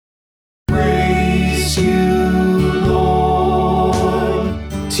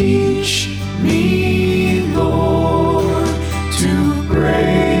Teach me, Lord, to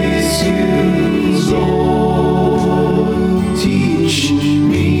praise you, Lord. Teach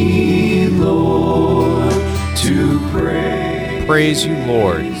me, Lord, to praise. Praise You,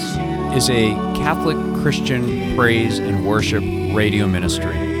 Lord is a Catholic Christian praise and worship radio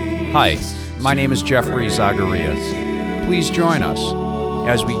ministry. Hi, my name is Jeffrey Zacharias. Please join us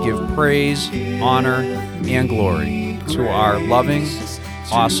as we give praise, honor, and glory to our loving,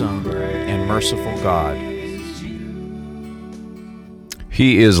 awesome, and merciful God.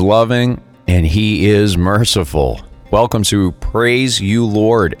 He is loving and He is merciful. Welcome to Praise You,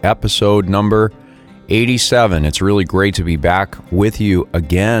 Lord, episode number 87. It's really great to be back with you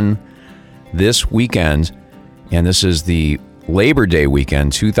again this weekend, and this is the Labor Day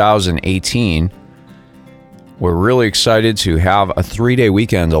weekend 2018. We're really excited to have a 3-day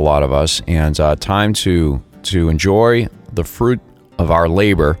weekend, a lot of us, and time to enjoy the fruit of our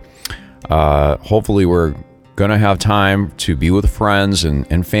labor. Hopefully we're going to have time to be with friends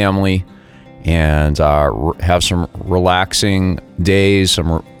and family and have some relaxing days,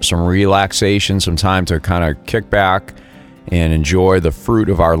 some relaxation, some time to kind of kick back and enjoy the fruit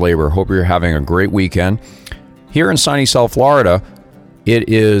of our labor. Hope you're having a great weekend. Here in sunny South Florida, it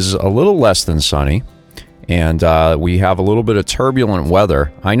is a little less than sunny, and we have a little bit of turbulent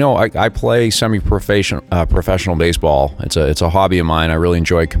weather. I know I play professional baseball. It's a hobby of mine. I really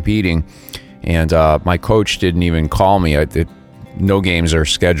enjoy competing, and my coach didn't even call me. No games are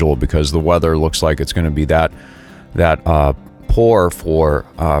scheduled because the weather looks like it's going to be that poor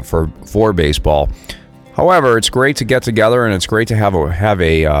for baseball. However, it's great to get together, and it's great to have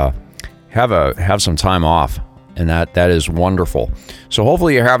some time off, and that is wonderful. So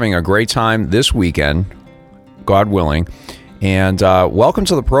hopefully you're having a great time this weekend, God willing. And welcome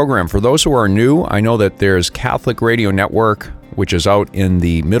to the program. For those who are new, I know that there's Catholic Radio Network, which is out in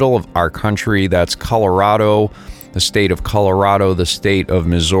the middle of our country. That's Colorado, the state of Colorado, the state of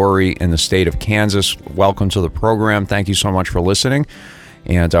Missouri, and the state of Kansas. Welcome to the program. Thank you so much for listening.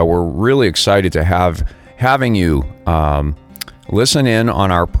 And we're really excited to having you listen in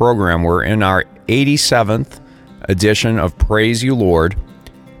on our program. We're in our 87th edition of Praise You, Lord,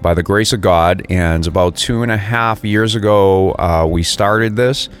 by the grace of God. And about 2.5 years ago, we started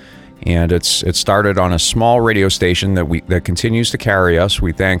this. And it started on a small radio station that continues to carry us.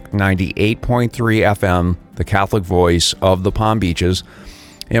 We thank 98.3 FM, the Catholic voice of the Palm Beaches.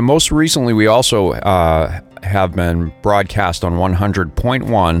 And most recently, we also have been broadcast on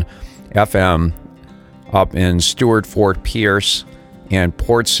 100.1 FM up in Stuart, Fort Pierce, and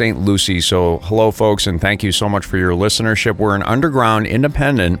Port St. Lucie. So hello, folks, and thank you so much for your listenership. We're an underground,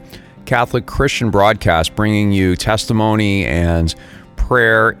 independent Catholic Christian broadcast bringing you testimony and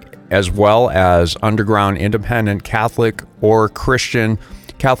prayer, as well as underground, independent Catholic or Christian,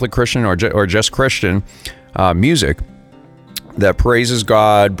 or just Christian music that praises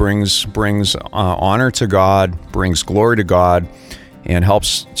God, brings honor to God, brings glory to God, and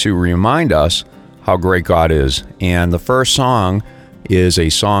helps to remind us how great God is. And the first song is a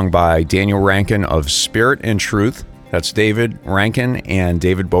song by Daniel Rankin of Spirit and Truth. That's David Rankin and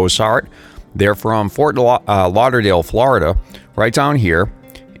David Bosart. They're from Fort Lauderdale, Florida, right down here.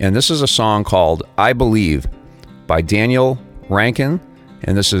 And this is a song called I Believe by Daniel Rankin,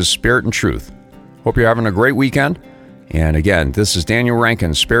 and this is Spirit and Truth. Hope you're having a great weekend. And again, this is Daniel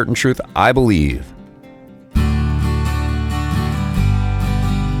Rankin, Spirit and Truth, I Believe.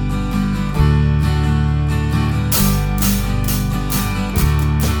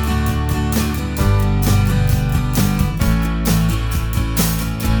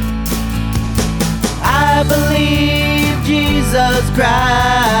 I believe Jesus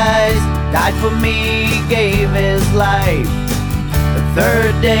Christ died for me, gave His life. The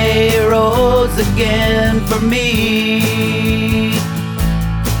third day rose again for me.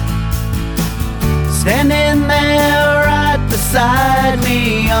 Standing there right beside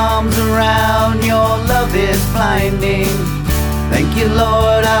me, arms around, your love is blinding. Thank you,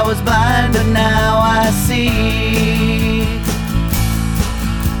 Lord, I was blind, but now I see.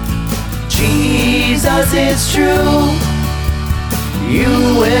 Jesus is true, you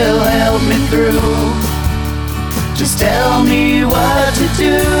will help me through. Just tell me what to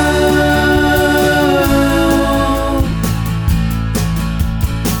do.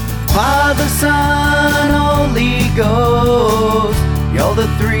 Father, Son, Holy Ghost, you're the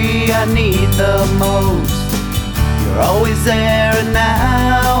three I need the most. You're always there and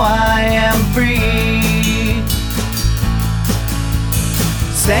now I am free.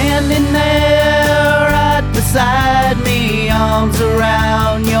 Standing there right beside me, arms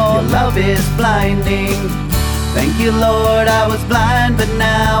around, your love is blinding. Thank you, Lord, I was blind, but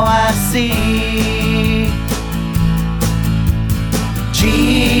now I see.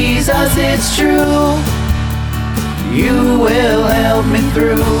 Jesus, it's true, you will help me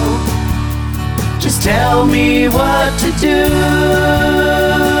through. Just tell me what to do.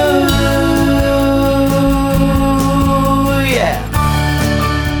 Yeah.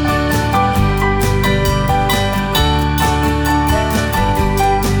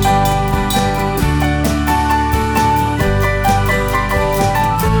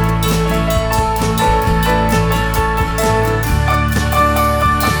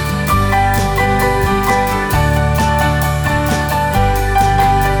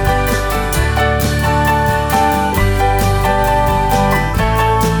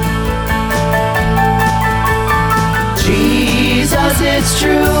 Jesus, it's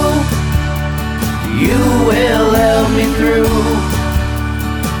true, you will help me through.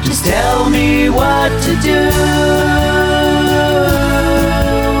 Just tell me what to do.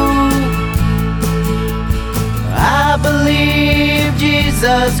 I believe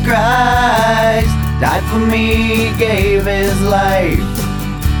Jesus Christ died for me, gave his life.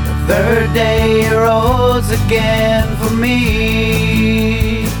 The third day he rose again for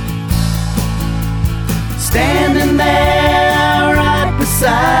me. Standing there right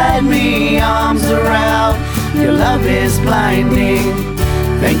beside me, arms around, your love is blinding.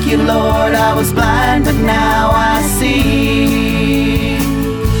 Thank you, Lord, I was blind, but now I see.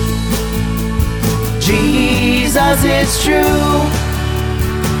 Jesus, it's true,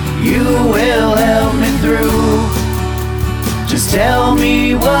 you will help me through. Just tell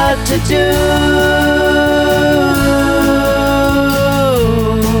me what to do.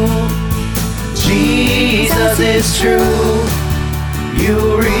 Jesus, it's true,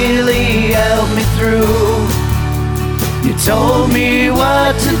 you really helped me through. You told me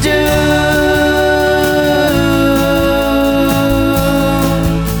what to do.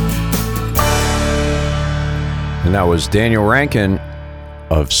 And that was Daniel Rankin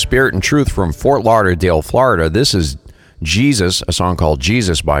of Spirit and Truth from Fort Lauderdale, Florida. This is Jesus, a song called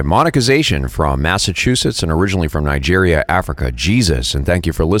Jesus by Monicization from Massachusetts and originally from Nigeria, Africa. Jesus, and thank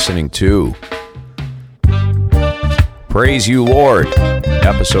you for listening to Praise You, Lord,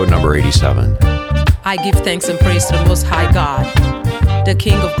 episode number 87. I give thanks and praise to the Most High God, the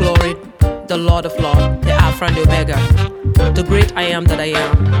King of glory, the Lord of lords, the Alpha and the Omega, the great I am that I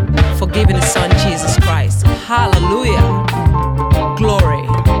am, for giving his Son Jesus Christ. Hallelujah. Glory.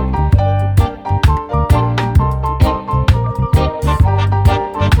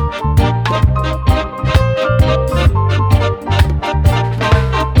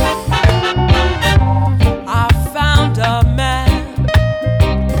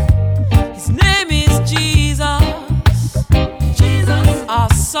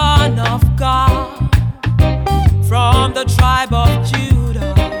 The tribe of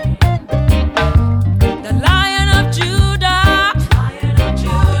Judah, the Lion of Judah,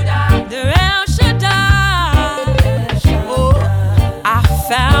 the El Shaddai. Oh, I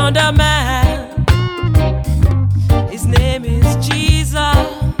found a man, his name is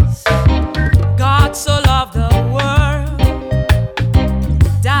Jesus. God so loved the world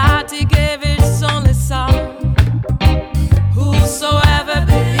that he gave his only Son. Whosoever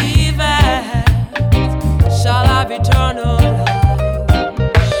believeth shall have eternal life.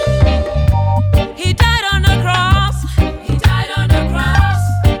 He died on the cross. He died on the cross.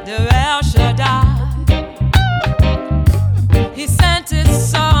 The El Shaddai. He sent his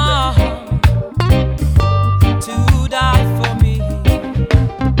Son to die for me.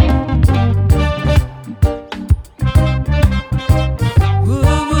 Woo,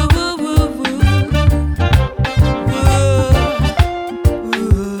 woo, woo, woo, woo. Woo,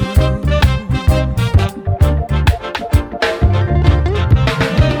 woo.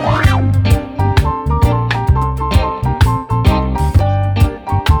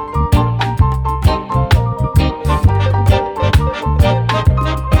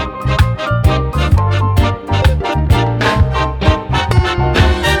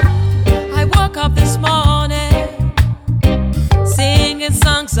 I woke up this morning singing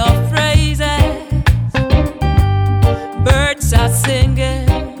songs of praises. Birds are singing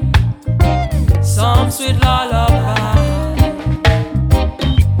some sweet lullaby.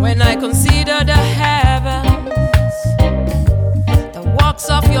 When I consider the heavens, the works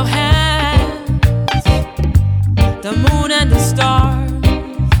of your hands, the moon and the stars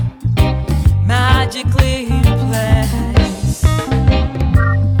magically in place.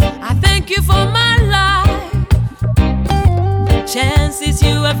 I thank you for my life, chances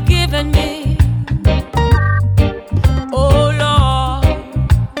you have given me. Oh Lord,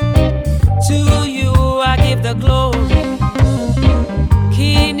 to you I give the the glory.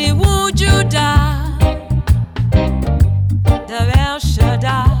 Kini wujuda, the El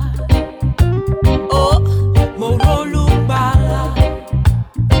Shaddai. Oh, Morolu Bala,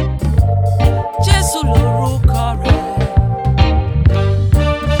 Jesu lorúkọ rẹ̀.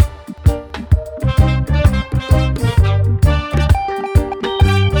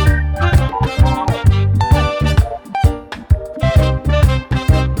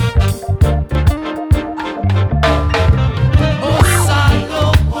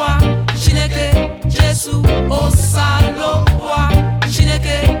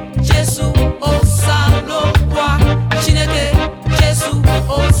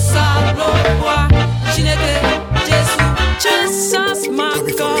 Jesus, my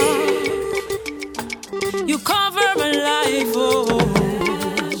God, you cover my life, oh,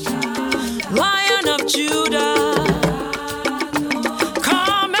 Lion of Judah,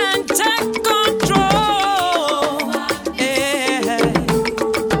 come and take control, yeah.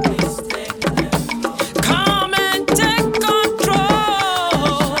 Come and take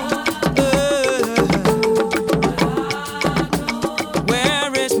control,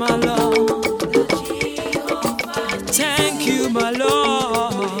 where is my love? Thank you, my Lord.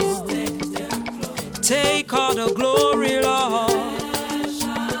 Take all the glory, Lord.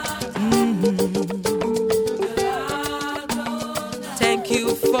 Thank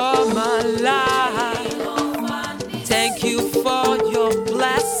you for my life. Thank you for your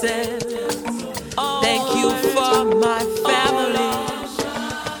blessings. Thank you for my family.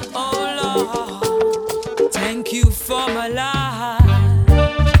 Oh, Lord. Thank you for my life.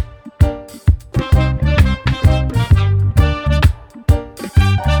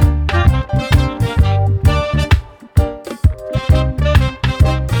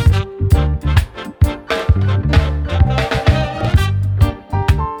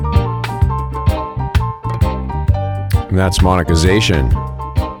 And that's Monicization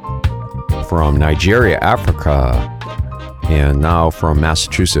from Nigeria, Africa, and now from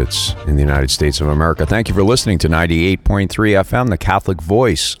Massachusetts in the United States of America. Thank you for listening to 98.3 FM, the Catholic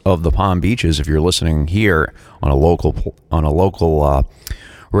voice of the Palm Beaches. If you're listening here on a local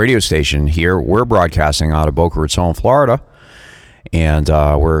radio station here, we're broadcasting out of Boca Raton, Florida, and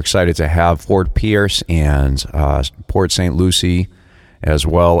we're excited to have Fort Pierce and Port St. Lucie, as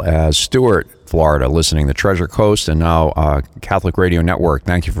well as Stewart, Florida, listening to Treasure Coast and now Catholic Radio Network.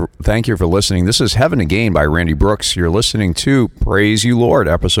 Thank you for listening. This is Heaven Again by Randy Brooks. You're listening to Praise You Lord,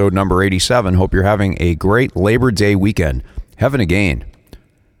 episode number 87. Hope you're having a great Labor Day weekend. Heaven Again,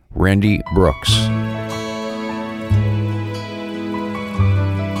 Randy Brooks.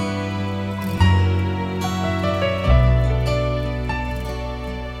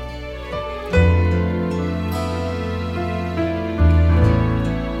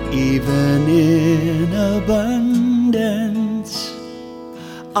 Even in abundance,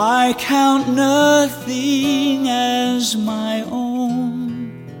 I count nothing as my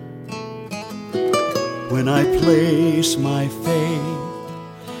own. When I place my faith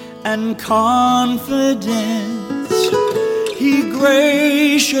and confidence, He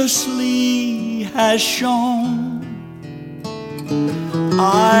graciously has shown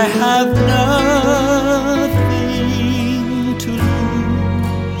I have nothing to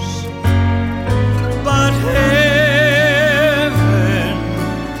lose but heaven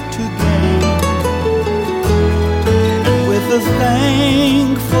to gain, and with a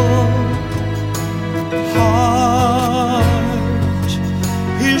thankful heart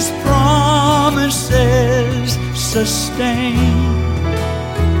His promises sustain.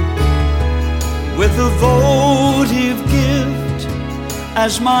 With a votive gift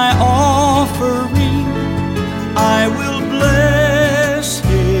as my offering, I will bless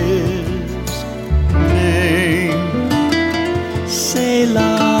His name.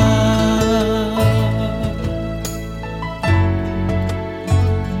 Selah.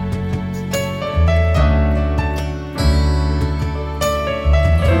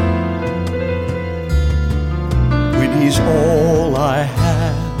 When He's all I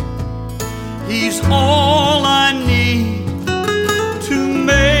have, He's all I need to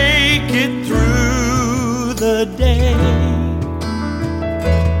make it through the day.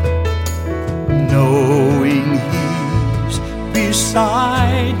 Knowing He's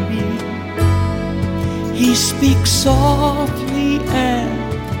beside me, He speaks softly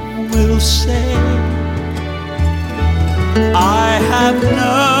and will say, I have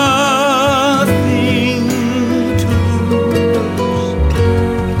nothing to lose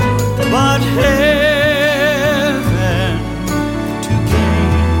but heaven to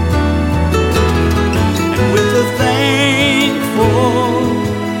gain, and with a thankful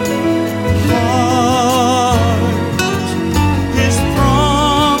heart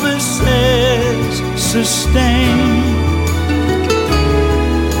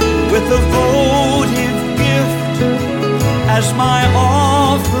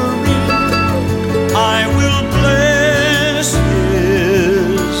offering, I will bless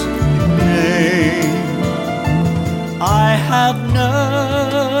His name. I have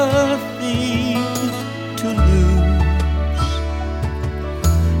nothing to lose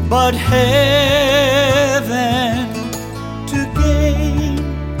but heaven to gain.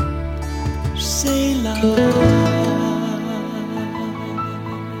 Selah.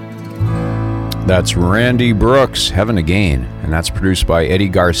 That's Randy Brooks, Heaven Again, and that's produced by Eddie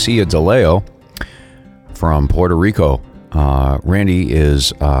Garcia de Leo from Puerto Rico. Randy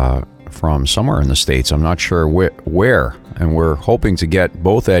is from somewhere in the States. I'm not sure where, and we're hoping to get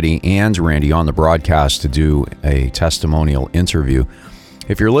both Eddie and Randy on the broadcast to do a testimonial interview.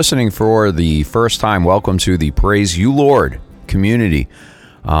 If you're listening for the first time, welcome to the Praise You Lord community.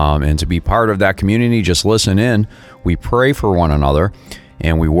 And to be part of that community, just listen in. We pray for one another,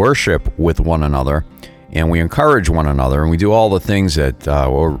 and we worship with one another, and we encourage one another, and we do all the things that,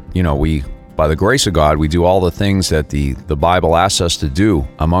 we, by the grace of God, we do all the things that the Bible asks us to do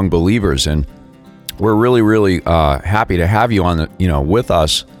among believers. And we're really, really happy to have you on with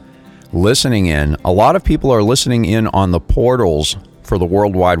us, listening in. A lot of people are listening in on the portals for the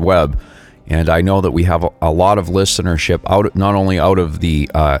World Wide Web. And I know that we have a lot of listenership not only out of the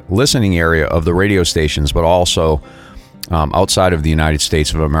listening area of the radio stations, but also outside of the United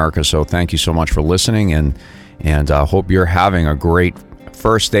States of America. So thank you so much for listening, and hope you're having a great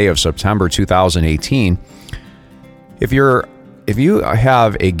first day of September 2018. If you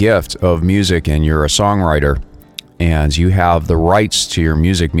have a gift of music and you're a songwriter and you have the rights to your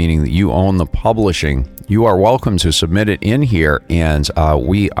music, meaning that you own the publishing, you are welcome to submit it in here. And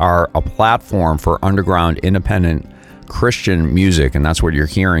we are a platform for underground independent Christian music, and that's what you're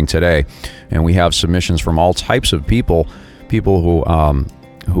hearing today. And we have submissions from all types of people who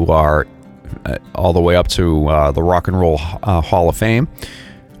are all the way up to the Rock and Roll Hall of Fame,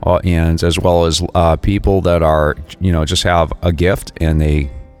 and as well as people that are just have a gift and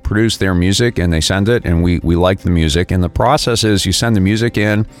they produce their music and they send it, and we like the music. And the process is you send the music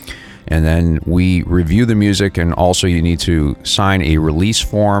in, and then we review the music, and also you need to sign a release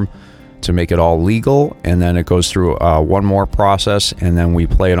form to make it all legal, and then it goes through one more process, and then we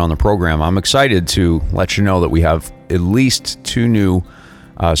play it on the program. I'm excited to let you know that we have at least 2 new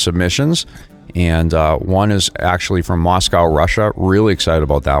submissions, and one is actually from Moscow, Russia. Really excited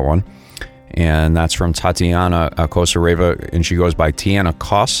about that one, and that's from Tatiana Kosareva, and she goes by Tiana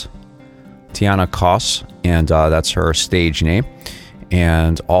Kos, and that's her stage name.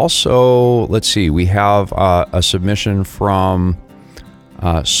 And also, let's see, we have a submission from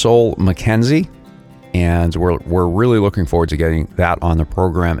Sol Mackenzie, and we're really looking forward to getting that on the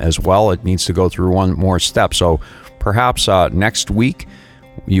program as well. It needs to go through one more step, so perhaps next week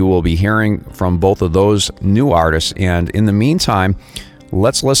you will be hearing from both of those new artists. And in the meantime,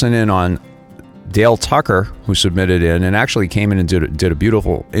 let's listen in on Dale Tucker, who submitted in and actually came in and did a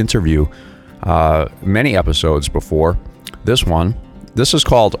beautiful interview many episodes before this one. This is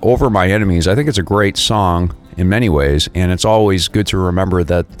called Over My Enemies. I think it's a great song in many ways, and it's always good to remember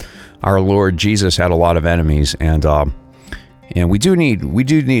that our Lord Jesus had a lot of enemies, and we do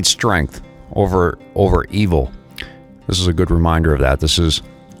need strength over evil. This is a good reminder of that. This is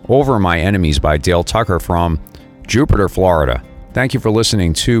Over My Enemies by Dale Tucker from Jupiter, Florida. Thank you for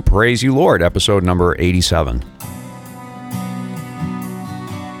listening to Praise You Lord, episode number 87.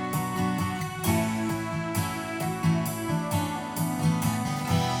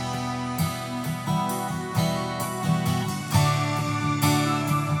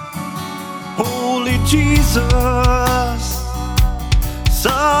 Holy Jesus,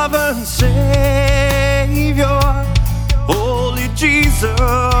 sovereign Savior, Holy Jesus,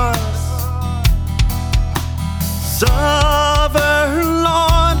 sovereign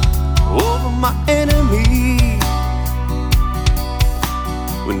Lord, over my enemy.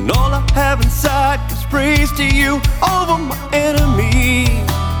 When all I have inside gives praise to you, over my enemy.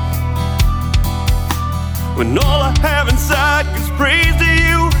 When all I have inside gives praise to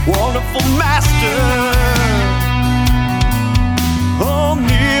you, wonderful Master,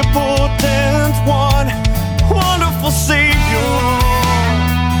 omnipotent One, wonderful Savior,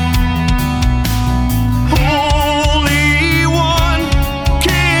 Holy One,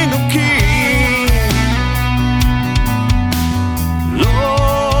 King of Kings,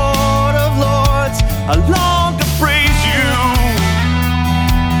 Lord of Lords. I long to praise you,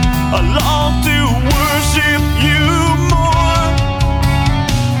 I long to worship you more.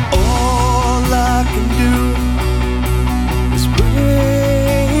 All I can do is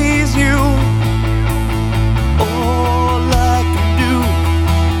praise you. All I can do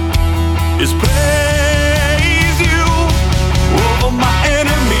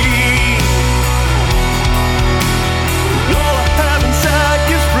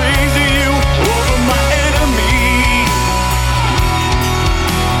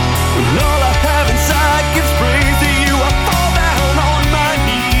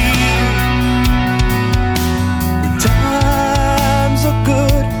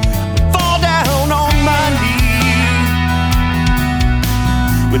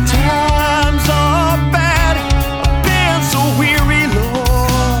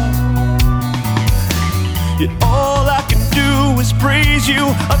praise you.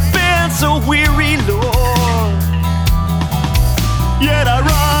 I've been so weary, Lord. Yet I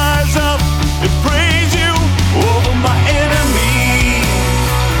rise up and praise you over my enemy.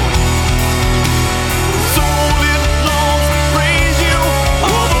 Soul it longs to praise you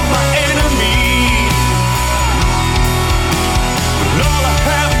over my enemy. When all I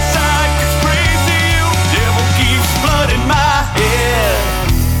have inside is praise to you, devil keeps flooding my head.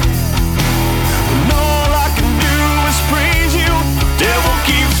 When all I can do is praise you, devil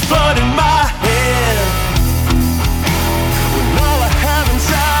keeps flooding my head. When all I have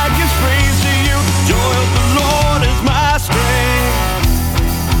inside is praise to you, joy of the Lord is my strength.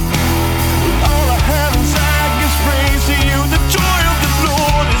 When all I have inside is praise to you, the joy of the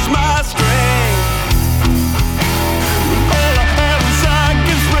Lord is my strength. When all I have inside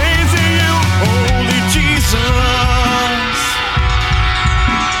is praise to you, holy Jesus,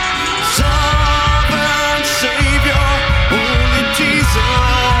 sovereign Savior, holy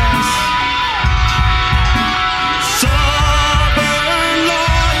Jesus, sovereign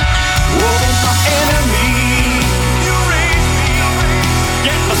Lord, over my enemy. You raise me,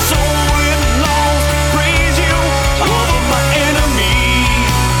 yet my soul it longs to praise you over my enemy.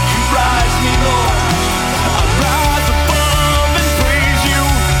 You rise me, Lord, I rise above and praise you,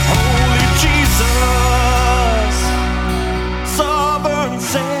 holy Jesus, sovereign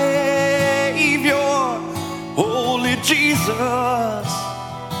Savior, holy Jesus.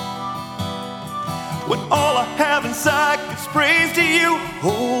 When all I have inside is praise to you,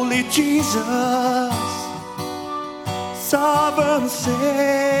 holy Jesus, sovereign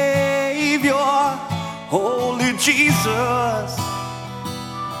Savior, holy Jesus,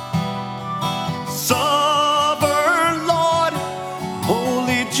 sovereign Lord,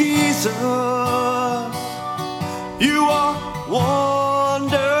 holy Jesus. You are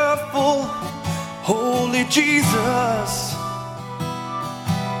wonderful, holy Jesus.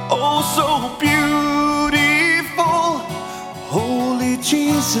 Oh, so beautiful, holy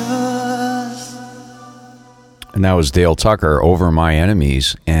Jesus. And that was Dale Tucker, Over My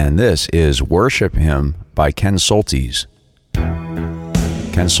Enemies. And this is Worship Him by Ken Soltis.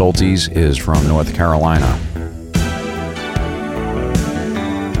 Ken Soltis is from North Carolina.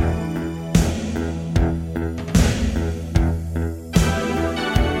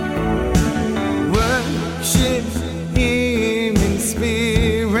 Worship Him in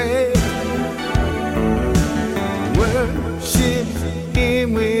spirit. Worship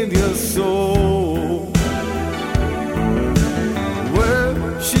Him with your soul.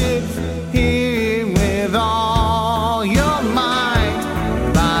 Worship Him with all your might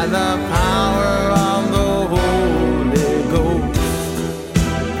by the power of the Holy Ghost.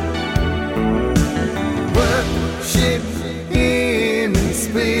 Worship Him in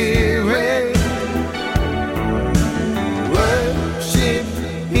spirit. Worship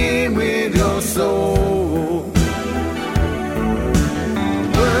Him with your soul.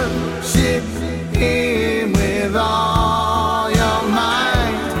 Worship Him with all your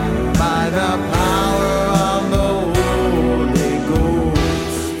might by the power of the Holy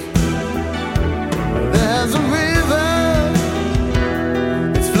Ghost. There's a river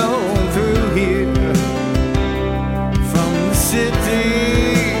that's flowing through here from the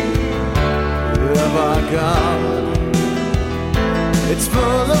city of our God. It's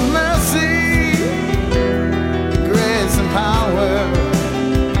full of mercy, grace and power,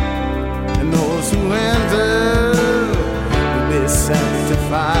 and those who enter will be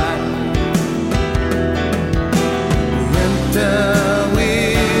sanctified. We enter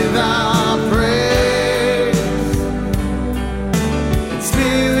with our praise, in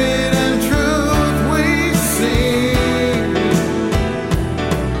spirit and truth we sing,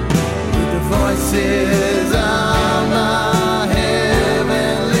 with the voices of the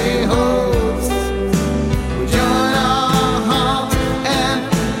heavenly hosts. We join our hearts and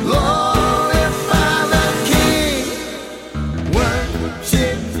glorify the King.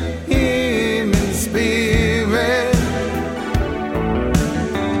 Worship Him in spirit.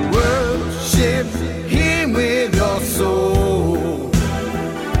 Worship Him with your soul.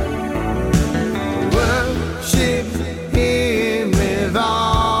 Worship Him with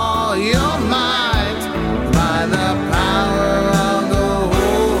all your might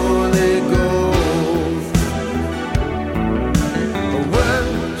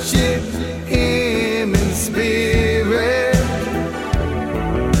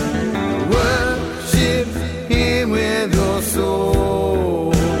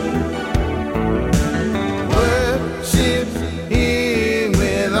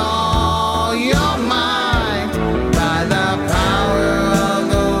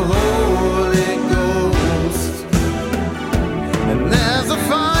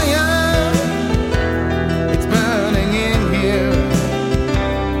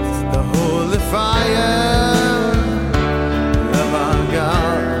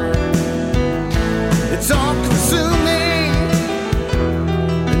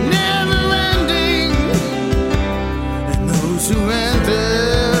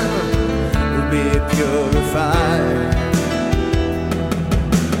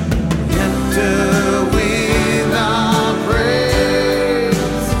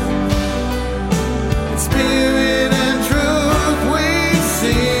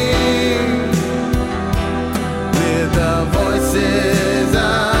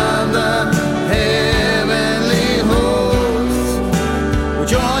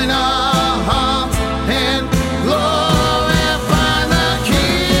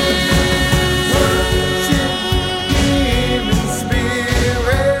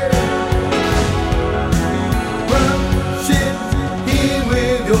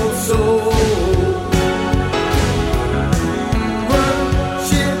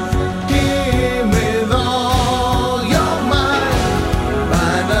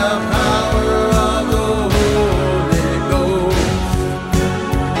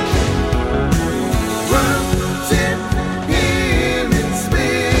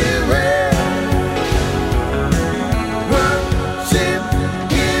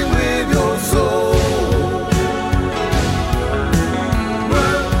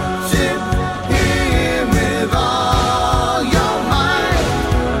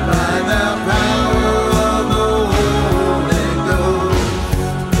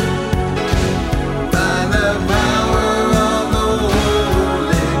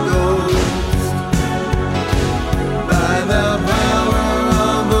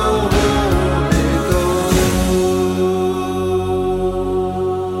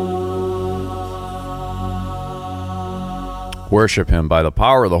Worship him by the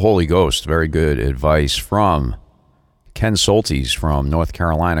power of the Holy Ghost. Very good advice from Ken Soltis from North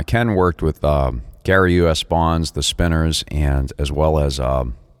Carolina. Ken worked with Gary U.S. Bonds, the Spinners, and as well as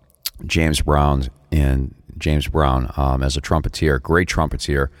James Brown as a trumpeter, great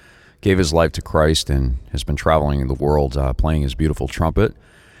trumpeter. Gave his life to Christ and has been traveling the world playing his beautiful trumpet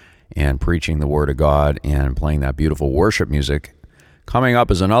and preaching the Word of God and playing that beautiful worship music. Coming up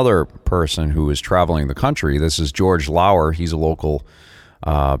is another person who is traveling the country. This is George Lauer. He's a local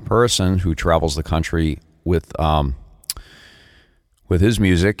person who travels the country with his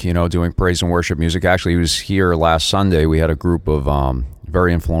music, doing praise and worship music. Actually, he was here last Sunday. We had a group of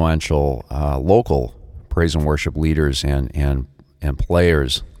very influential local praise and worship leaders and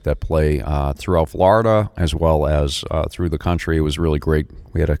players that play throughout Florida as well as through the country. It was really great.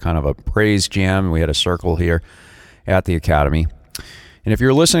 We had a kind of a praise jam. We had a circle here at the Academy. And if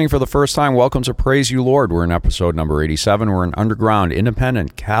you're listening for the first time, welcome to Praise You Lord. We're in episode number 87. We're an underground,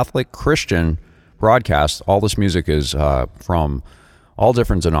 independent, Catholic, Christian broadcast. All this music is from all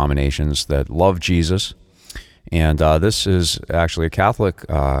different denominations that love Jesus. And this is actually a Catholic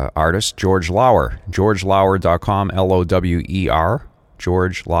artist, George Lauer. GeorgeLauer.com, L-O-W-E-R,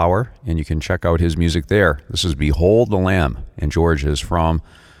 George Lauer. And you can check out his music there. This is Behold the Lamb. And George is from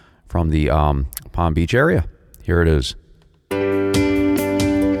the Palm Beach area. Here it is.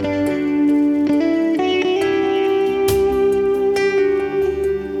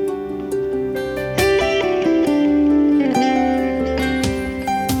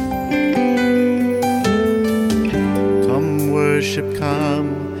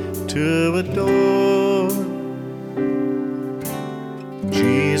 Come to adore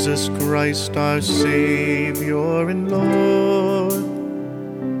Jesus Christ, our Savior and Lord,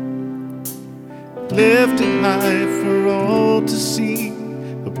 lifted high for all to see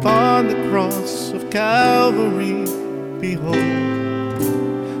upon the cross of Calvary. Behold,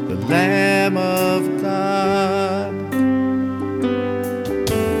 the Lamb of God,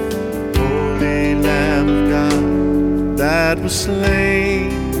 Holy Lamb of God, that was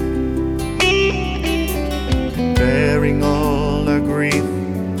slain, bearing all our grief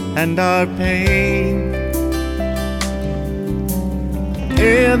and our pain.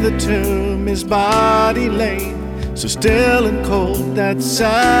 In the tomb his body lay, so still and cold that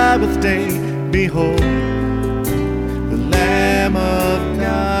Sabbath day. Behold, the Lamb of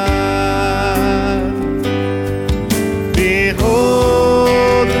God.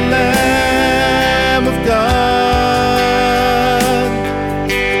 Behold, the Lamb of God,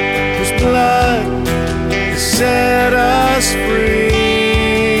 set us free,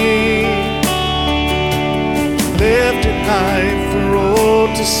 lifted high for all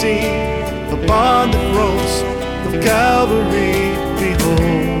to see upon the cross of Calvary.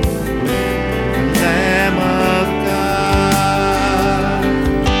 Behold, the Lamb of God.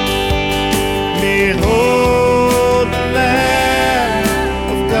 Behold, the Lamb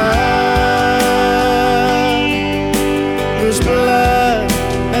of God, whose blood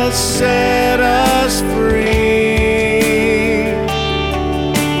has set us free,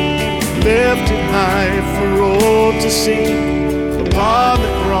 lifted high for all to see upon the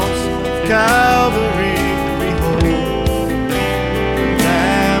cross of Calvary. Behold, the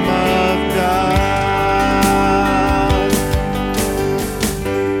Lamb of God.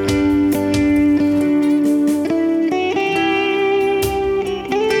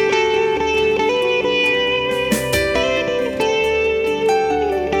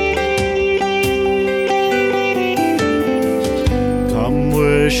 Come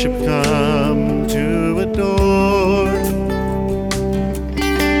worship, come to adore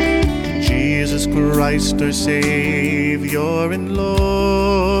Jesus Christ, our Savior and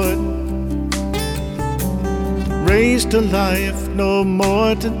Lord, raised to life, no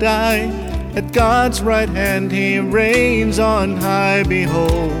more to die. At God's right hand he reigns on high.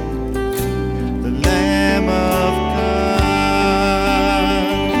 Behold, the Lamb of God.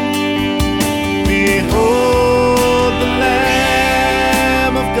 Behold, the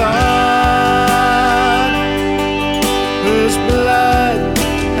Lamb of God, whose blood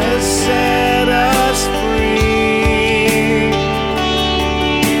has set us free,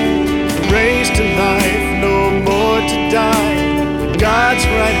 raised to life, no more to die. At God's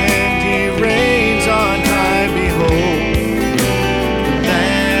right hand he reigns on high. Behold, the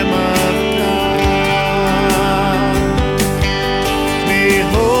Lamb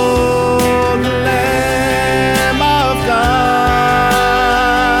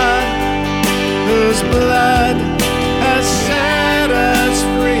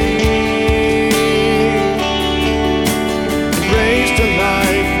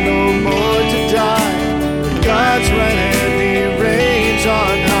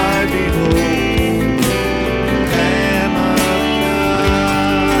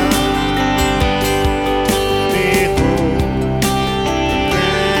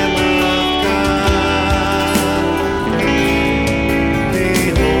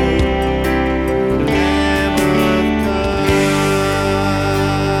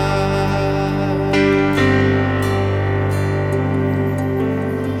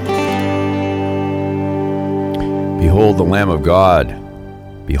Behold the Lamb of God.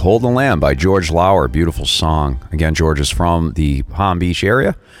 Behold the Lamb by George Lauer. Beautiful song. Again, George is from the Palm Beach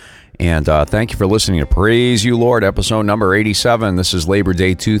area. And thank you for listening to Praise You, Lord, episode number 87. This is Labor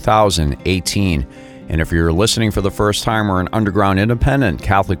Day 2018. And if you're listening for the first time, we're an underground independent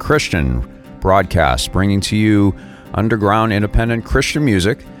Catholic Christian broadcast, bringing to you underground independent Christian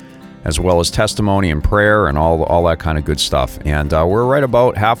music, as well as testimony and prayer and all that kind of good stuff. And we're right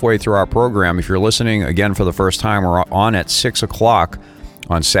about halfway through our program. If you're listening again for the first time, we're on at 6 o'clock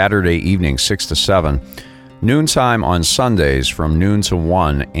on Saturday evening, 6 to 7. Noontime on Sundays from noon to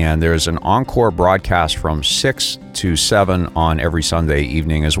 1. And there's an encore broadcast from 6 to 7 on every Sunday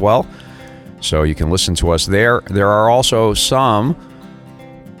evening as well. So you can listen to us there. There are also some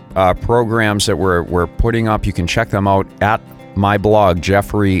programs that we're putting up. You can check them out at my blog,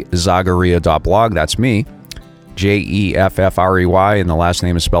 jeffreyzagaria.blog. That's me, Jeffrey, and the last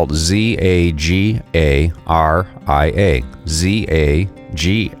name is spelled Zagaria, Zagaria,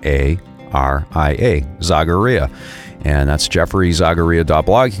 Zagaria, and that's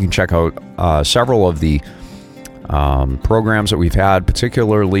jeffreyzagaria.blog. You can check out several of the programs that we've had,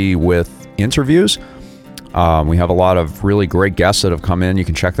 particularly with interviews. We have a lot of really great guests that have come in. You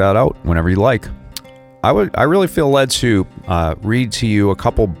can check that out whenever you like. I really feel led to read to you a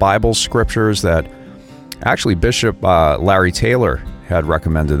couple Bible scriptures that actually Bishop Larry Taylor had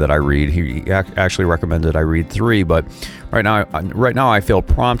recommended that I read. He actually recommended I read 3, but right now I feel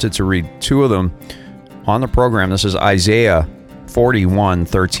prompted to read 2 of them on the program. This is Isaiah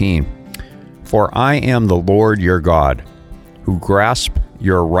 41:13. For I am the Lord your God, who grasp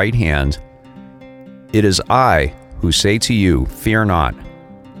your right hand. It is I who say to you, fear not,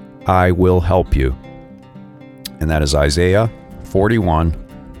 I will help you. And that is Isaiah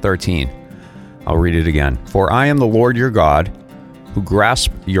 41:13. I'll read it again. For I am the Lord your God, who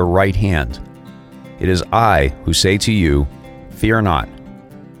grasp your right hand. It is I who say to you, fear not,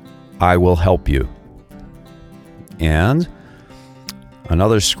 I will help you. And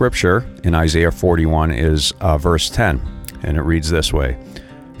another scripture in Isaiah 41 is verse 10, and it reads this way.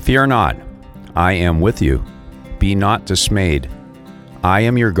 Fear not, I am with you. Be not dismayed. I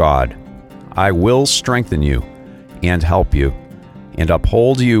am your God. I will strengthen you and help you, and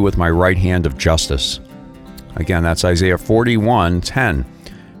uphold you with my right hand of justice. Again, that's Isaiah 41:10.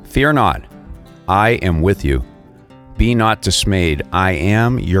 Fear not, I am with you. Be not dismayed. I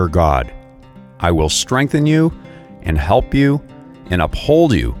am your God. I will strengthen you and help you and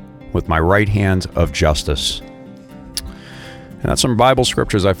uphold you with my right hand of justice. And that's some Bible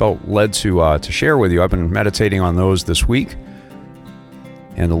scriptures I felt led to share with you. I've been meditating on those this week.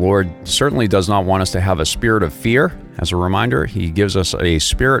 And the Lord certainly does not want us to have a spirit of fear. As a reminder, He gives us a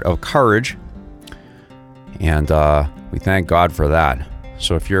spirit of courage. And we thank God for that.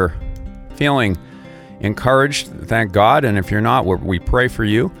 So if you're feeling encouraged, thank God. And if you're not, we pray for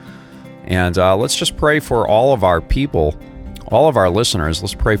you. And let's just pray for all of our people, all of our listeners.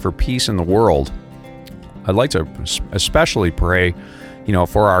 Let's pray for peace in the world. I'd like to especially pray,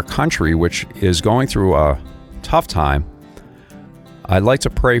 for our country, which is going through a tough time. I'd like to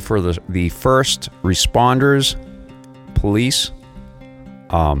pray for the first responders, police,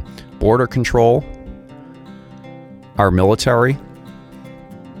 border control, our military.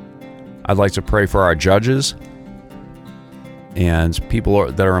 I'd like to pray for our judges and people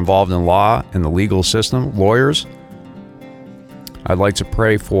that are involved in law and the legal system, lawyers. I'd like to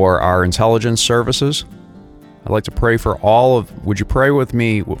pray for our intelligence services. I'd like to pray for would you pray with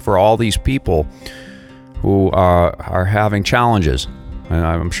me for all these people who are having challenges? And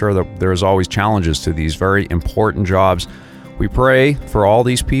I'm sure that there's always challenges to these very important jobs. We pray for all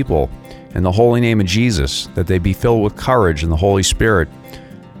these people in the holy name of Jesus, that they be filled with courage and the Holy Spirit,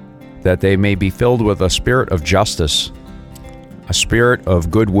 that they may be filled with a spirit of justice, a spirit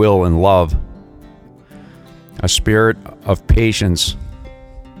of goodwill and love, a spirit of patience,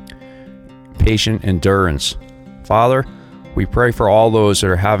 patient endurance. Father, we pray for all those that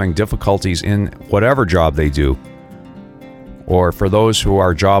are having difficulties in whatever job they do, or for those who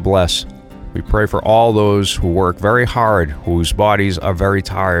are jobless. We pray for all those who work very hard, whose bodies are very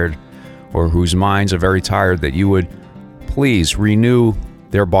tired, or whose minds are very tired, that you would please renew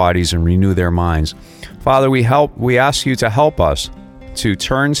their bodies and renew their minds. Father, we ask you to help us to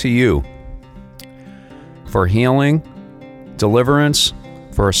turn to you for healing, deliverance,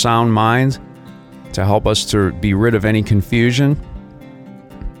 for a sound mind, to help us to be rid of any confusion,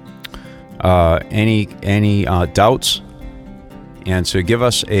 any doubts, and to give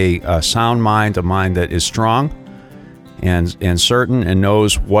us a sound mind, a mind that is strong and certain and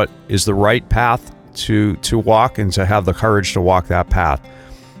knows what is the right path to walk, and to have the courage to walk that path.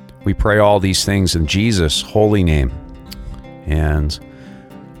 We pray all these things in Jesus' holy name. And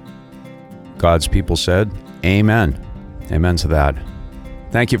God's people said, amen. Amen to that.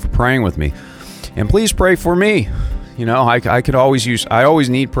 Thank you for praying with me. And please pray for me. You know, I always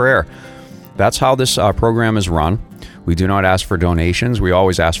need prayer. That's how this program is run. We do not ask for donations. We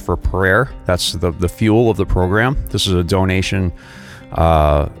always ask for prayer. That's the fuel of the program. This is a donation.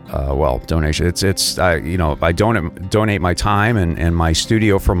 Donation. It's I donate my time and my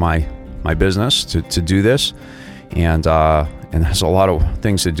studio from my business to do this, and there's a lot of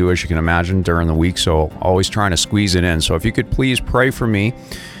things to do, as you can imagine, during the week. So always trying to squeeze it in. So if you could please pray for me,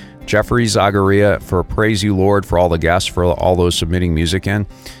 Jeffrey Zagaria, for Praise You Lord, for all the guests, for all those submitting music in,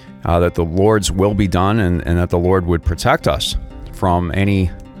 that the Lord's will be done, and that the Lord would protect us from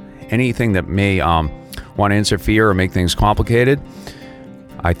anything that may want to interfere or make things complicated.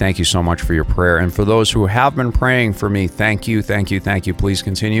 I thank you so much for your prayer. And for those who have been praying for me, thank you. Please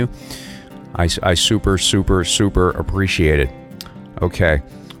continue. I super appreciate it. Okay.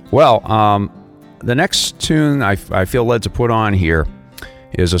 Well, the next tune I feel led to put on here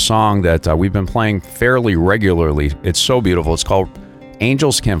is a song that we've been playing fairly regularly. It's so beautiful. It's called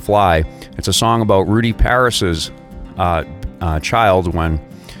Angels Can Fly. It's a song about Rudy Parris's child when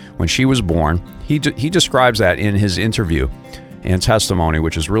she was born. He describes that in his interview and testimony,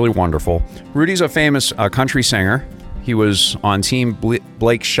 which is really wonderful. Rudy's a famous country singer. He was on Team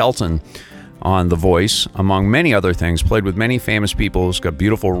Blake Shelton on The Voice, among many other things. Played with many famous people. He's got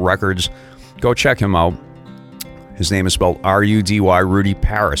beautiful records. Go check him out. His name is spelled R-U-D-Y, Rudy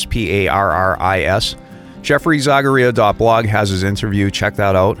Parris, P-A-R-R-I-S. JeffreyZagaria.blog has his interview. Check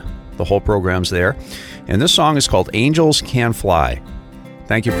that out. The whole program's there. And this song is called Angels Can Fly.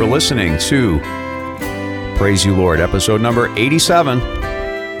 Thank you for listening to Praise You Lord, episode number 87.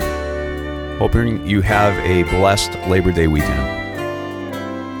 Hoping you have a blessed Labor Day weekend.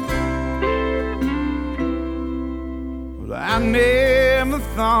 Well, I never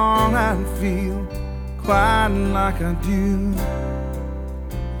thought I'd feel quite like I do.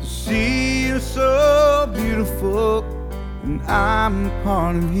 To see you so beautiful, and I'm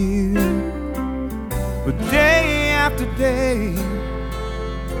part of you. But day after day,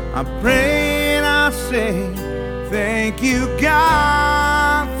 I pray and I say, thank you,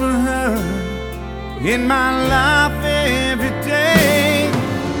 God, for her in my life every day.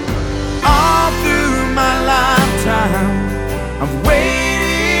 All through my lifetime, I've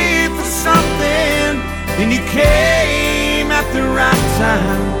waited for something, and you came at the right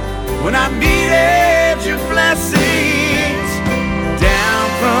time when I needed your blessings down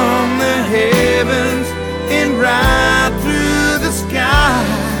from the heavens and right through the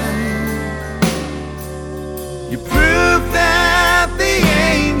sky. You prove that the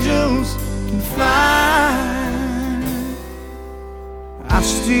angels can fly. I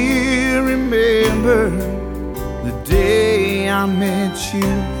still remember the day I met you.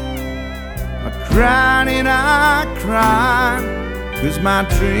 I cried and I cried, 'cause my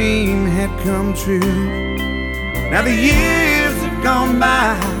dream had come true. Now the years have gone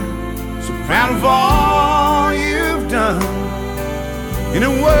by, so proud of all you've done. In a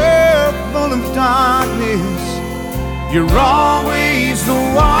world full of darkness, you're always the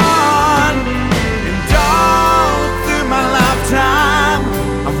one. And all through my lifetime,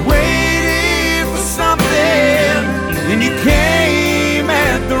 I've waited for something, and you came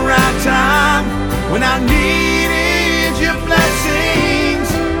at the right time when I needed your blessings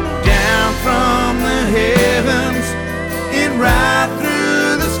down from the heavens and right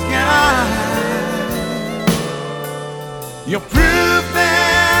through the sky. You're proof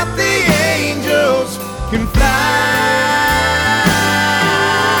that the angels can fly.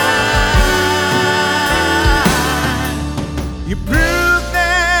 You prove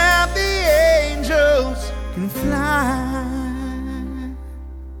that the angels can fly.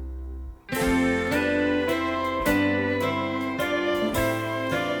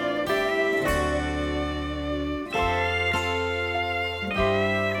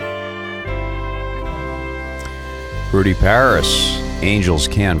 Rudy Parris, Angels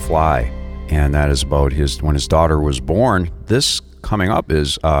Can Fly. And that is about when his daughter was born. This coming up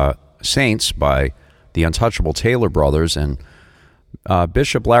is Saints by the Untouchable Taylor Brothers, and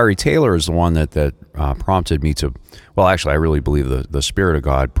Bishop Larry Taylor is the one that prompted me to, well, actually, I really believe the Spirit of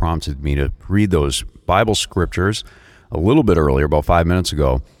God prompted me to read those Bible scriptures a little bit earlier, about 5 minutes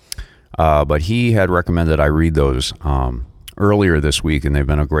ago. But he had recommended I read those earlier this week, and they've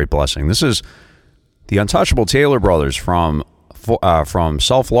been a great blessing. This is the Untouchable Taylor Brothers from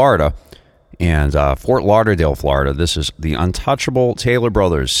South Florida and Fort Lauderdale, Florida. This is the Untouchable Taylor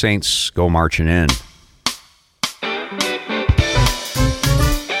Brothers, Saints Go Marching In.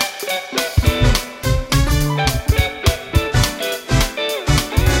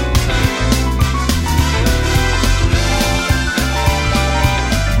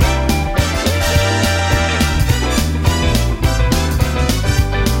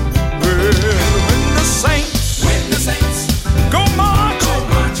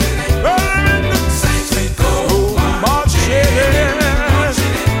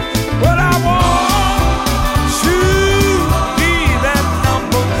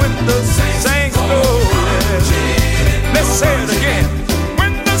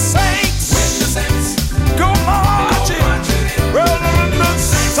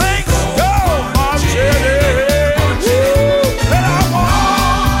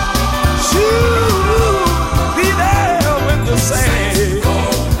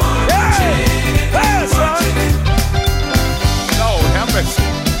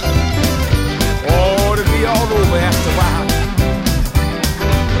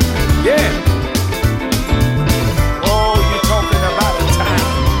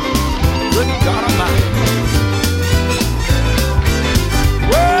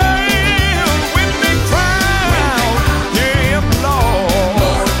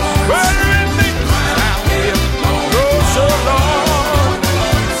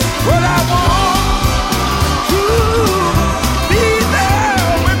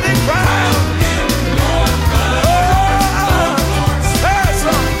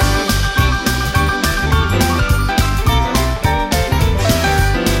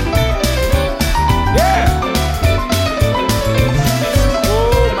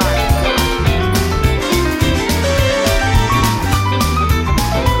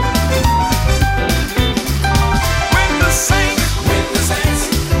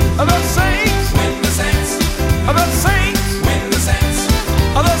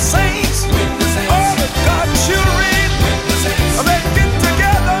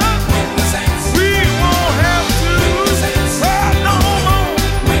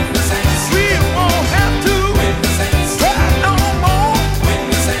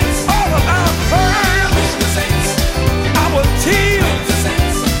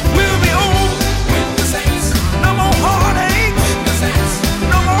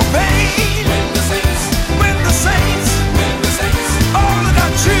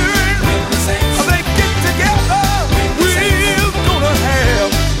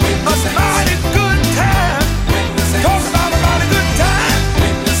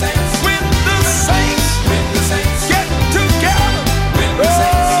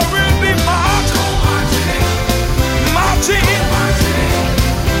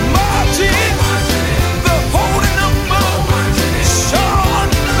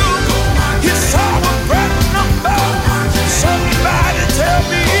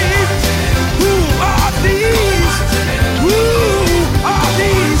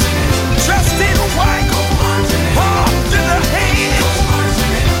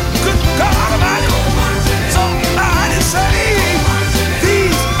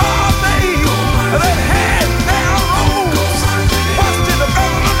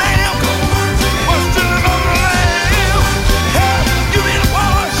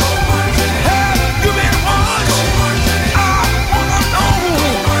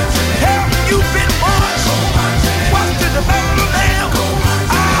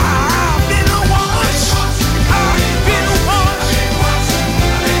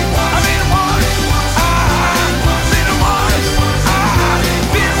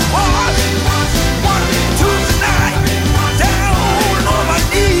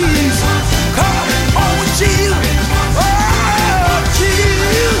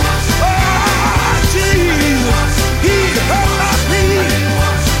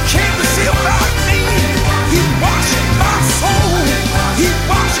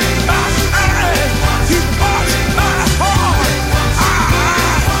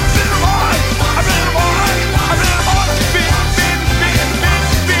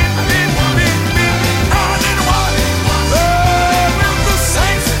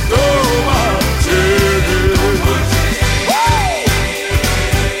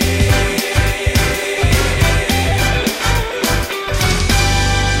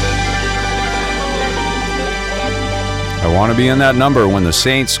 be in that number when the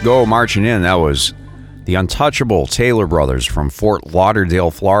Saints go marching in. That was the untouchable Taylor Brothers from Fort Lauderdale,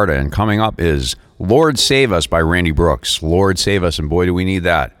 Florida. And coming up is Lord Save Us by Randy Brooks. Lord Save Us, and boy, do we need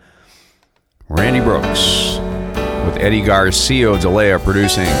that. Randy Brooks with Eddie Garcia DeLea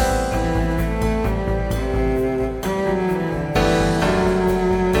producing.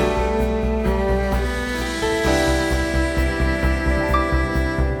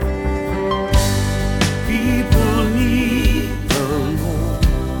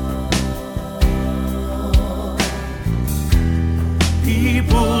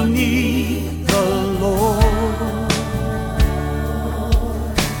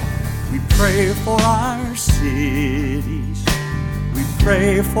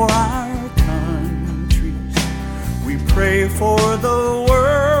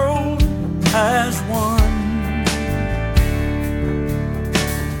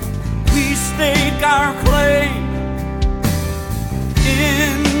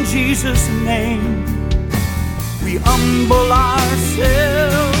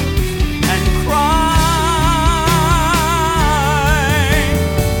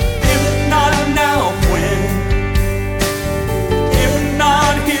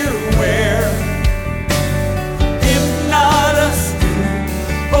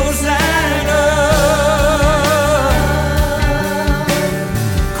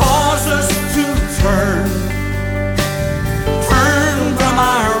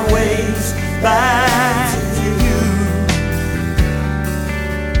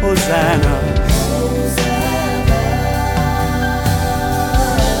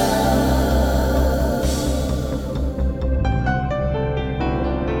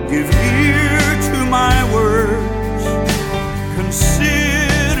 Give ear to my words,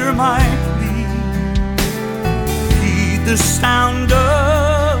 consider my plea, heed the sound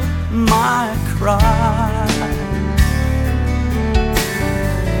of my cry.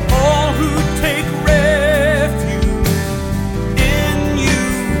 All who take refuge in you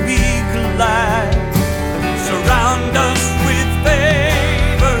be glad, surround us with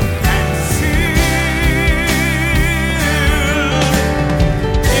favor and shield.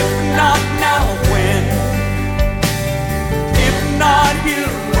 If not now, when? If not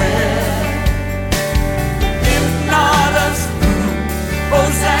here, where? If not us, who?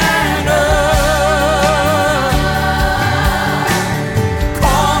 Hosanna.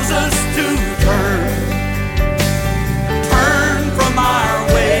 Cause us to turn from our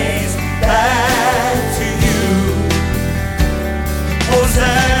ways back to you.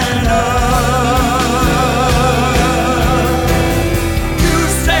 Hosanna. You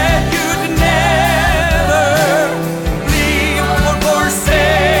said you'd never leave or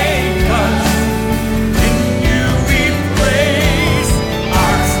forsake us. In you we place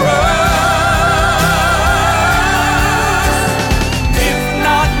our trust. If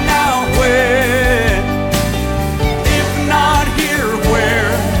not now, when? If not here,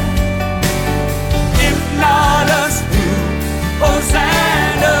 where? If not us, who?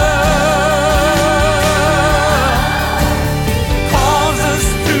 Hosanna. Cause us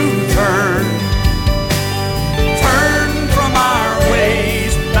to turn from our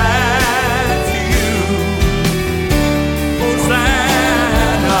ways back to you.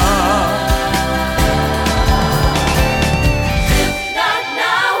 Hosanna. If not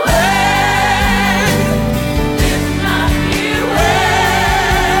now, when? If not here, where?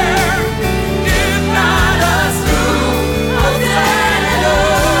 If not us, who? Hosanna.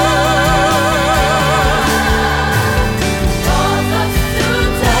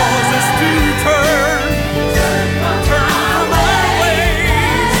 Cause us to turn from our ways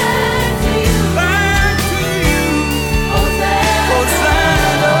back to you. Hosanna.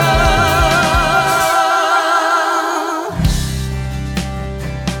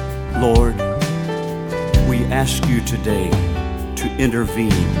 Lord, we ask you today to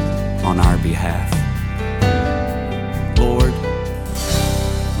intervene on our behalf. Lord,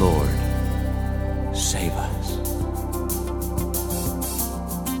 save us.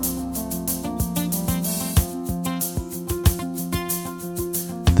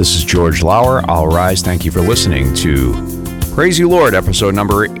 This is George Lauer. I'll rise. Thank you for listening to Praise You Lord, episode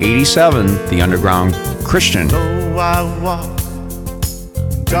number 87, The Underground Christian. Though I walk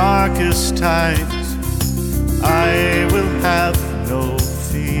darkest times, I will have no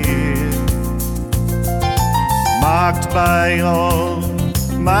fear. Mocked by all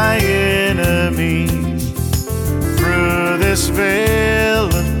my enemies, through this veil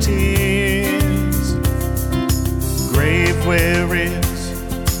of tears. Grave, where is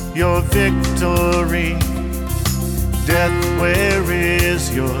your victory? Death, where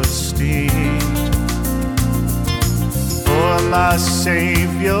is your sting? For my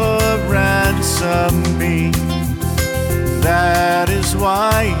Savior ransomed me. That is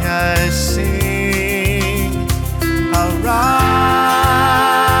why I sing. Arise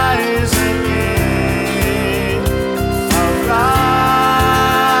again.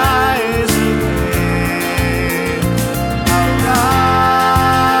 Arise again.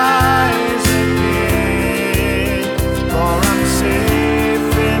 Arise again. For I'm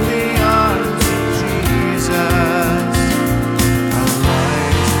safe in the arms of Jesus.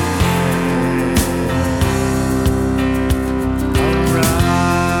 Arise again. Arise.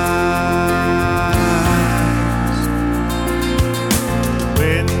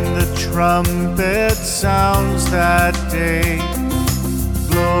 When the trumpet sounds that day,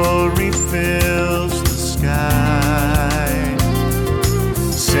 glory fills the sky.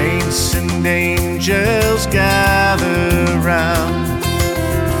 Saints and angels gather round,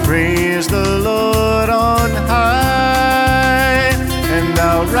 praise the Lord on high, and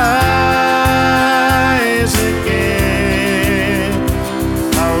I'll rise again.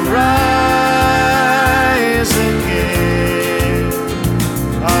 I'll rise again.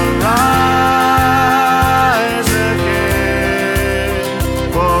 I'll rise again.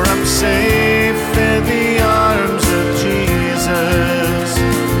 For I'm safe in the arms of Jesus.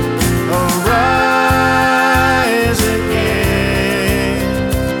 Arise again.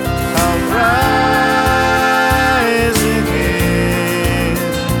 I'll rise again.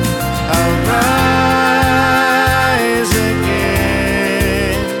 I'll rise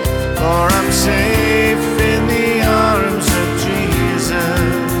again. For I'm safe in the arms of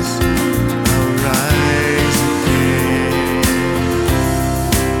Jesus. I'll rise again.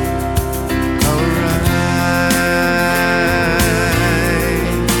 I'll rise.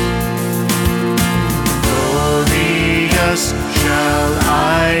 Glorious shall I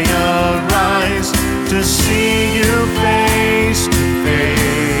arise to see you face to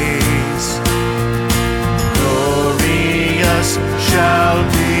face. Glorious shall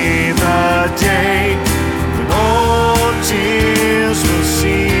be the day when all tears will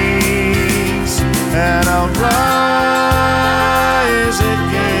cease, and I'll rise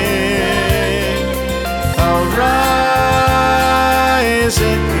again. I'll rise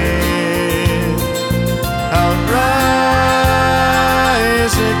again. I'll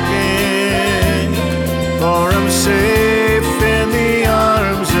rise again. For I'm safe in the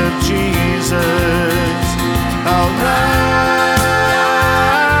arms of Jesus. I'll rise.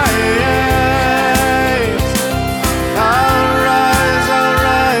 I'll rise, I'll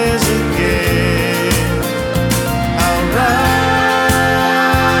rise again. I'll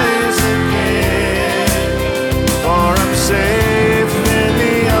rise again. For I'm safe in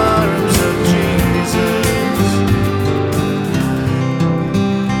the arms of Jesus.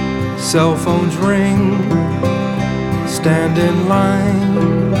 Cell phones ring, stand in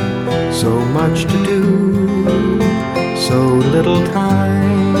line, so much to do, so little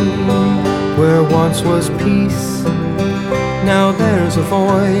time. Where once was peace, now there's a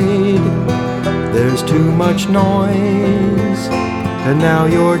void, there's too much noise, and now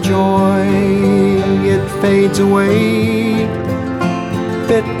your joy, it fades away,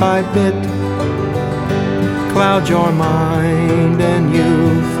 bit by bit, cloud your mind and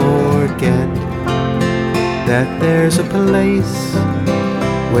you forget that there's a place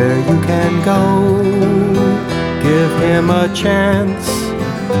where you can go. Give him a chance,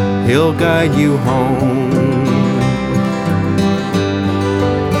 he'll guide you home.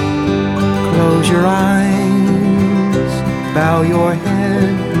 Close your eyes, bow your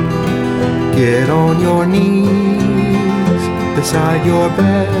head, get on your knees beside your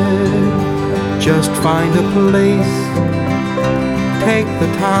bed. Just find a place, take the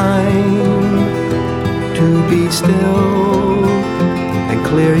time to be still and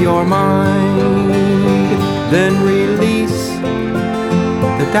clear your mind. Then release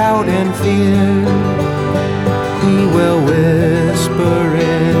the doubt and fear. He will whisper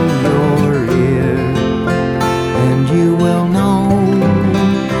in your ear, and you will know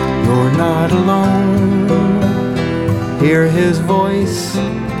you're not alone. Hear his voice,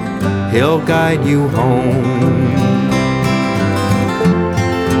 he'll guide you home.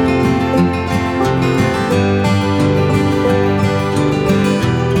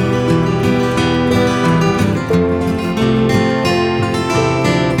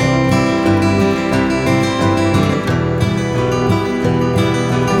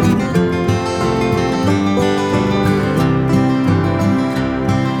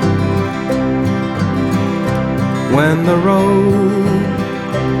 When the road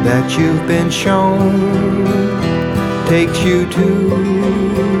that you've been shown takes you to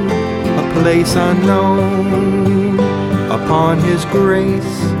a place unknown, Upon His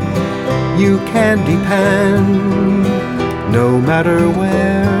grace you can depend. No matter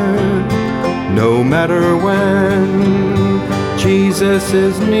where, no matter when, Jesus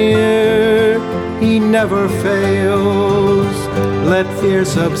is near, He never fails. Let fear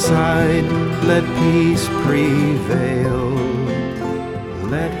subside, let peace prevail.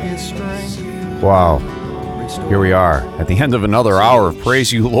 Let His strength... Wow. Here we are at the end of another hour of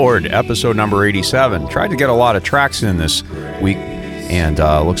Praise You Lord, episode number 87. Tried to get a lot of tracks in this week, and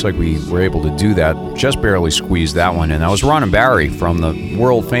looks like we were able to do that. Just barely squeezed that one in. That was Ron and Barry from the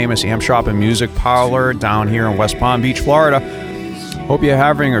world-famous Am Shop and Music Parlor down here in West Palm Beach, Florida. Hope you're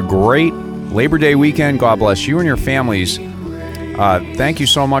having a great Labor Day weekend. God bless you and your families. Thank you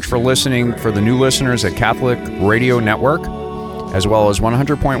so much for listening. For the new listeners at Catholic Radio Network, as well as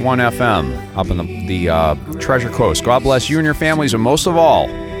 100.1 FM up in the Treasure Coast. God bless you and your families, and most of all,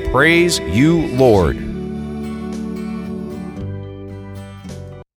 praise you, Lord.